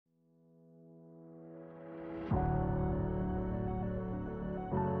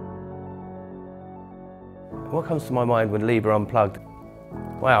What comes to my mind when Liebherr Unplugged?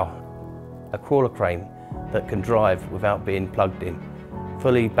 Wow, a crawler crane that can drive without being plugged in,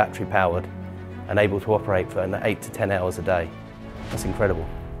 fully battery powered and able to operate for 8 to 10 hours a day. That's incredible.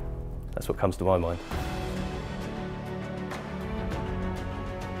 That's what comes to my mind.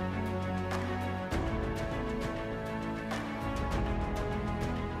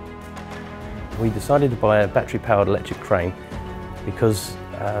 We decided to buy a battery powered electric crane because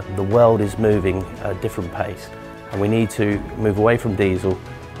the world is moving at a different pace and we need to move away from diesel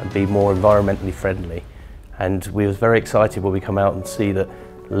and be more environmentally friendly. And we was very excited when we come out and see that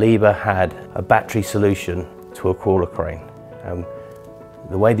Liebherr had a battery solution to a crawler crane.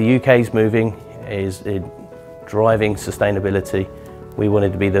 The way the UK is moving is in driving sustainability. We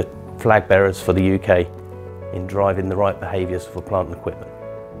wanted to be the flag bearers for the UK in driving the right behaviours for plant and equipment.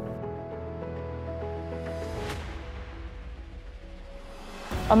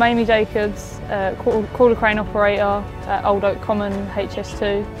 I'm Amy Jacobs, crawler crane operator at Old Oak Common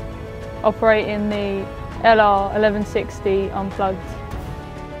HS2, operating the LR 1160 Unplugged.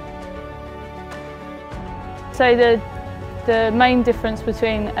 So the main difference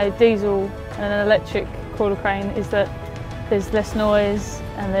between a diesel and an electric crawler crane is that there's less noise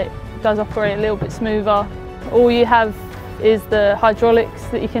and it does operate a little bit smoother. All you have is the hydraulics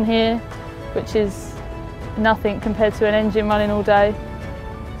that you can hear, which is nothing compared to an engine running all day.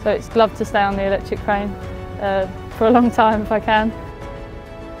 So it's love to stay on the electric crane for a long time if I can.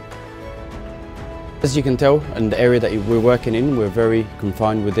 As you can tell, in the area that we're working in, we're very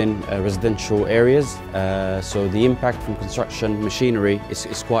confined within residential areas. So the impact from construction machinery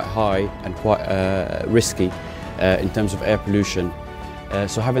is quite high and quite risky in terms of air pollution.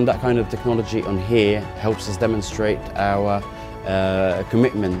 So having that kind of technology on here helps us demonstrate our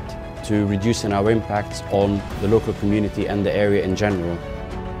commitment to reducing our impacts on the local community and the area in general.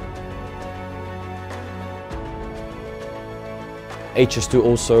 HS2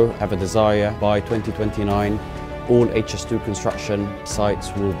 also have a desire by 2029 all HS2 construction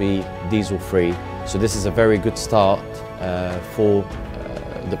sites will be diesel free. So this is a very good start for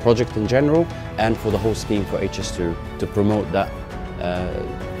the project in general and for the whole scheme for HS2 to promote that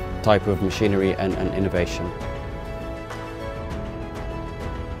type of machinery and innovation.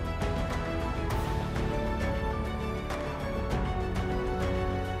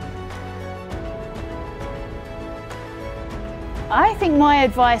 I think my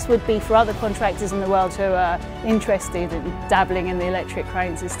advice would be for other contractors in the world who are interested in dabbling in the electric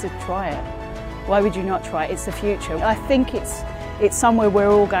cranes is to try it. Why would you not try it? It's the future. I think it's somewhere we're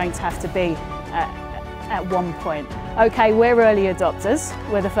all going to have to be at one point. Okay, we're early adopters,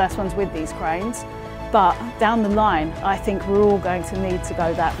 we're the first ones with these cranes, but down the line I think we're all going to need to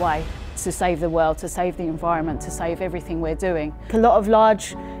go that way to save the world, to save the environment, to save everything we're doing. A lot of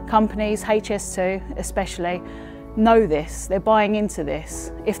large companies, HS2 especially, know this, they're buying into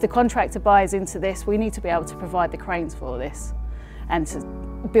this. If the contractor buys into this, we need to be able to provide the cranes for this and to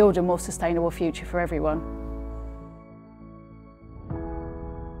build a more sustainable future for everyone.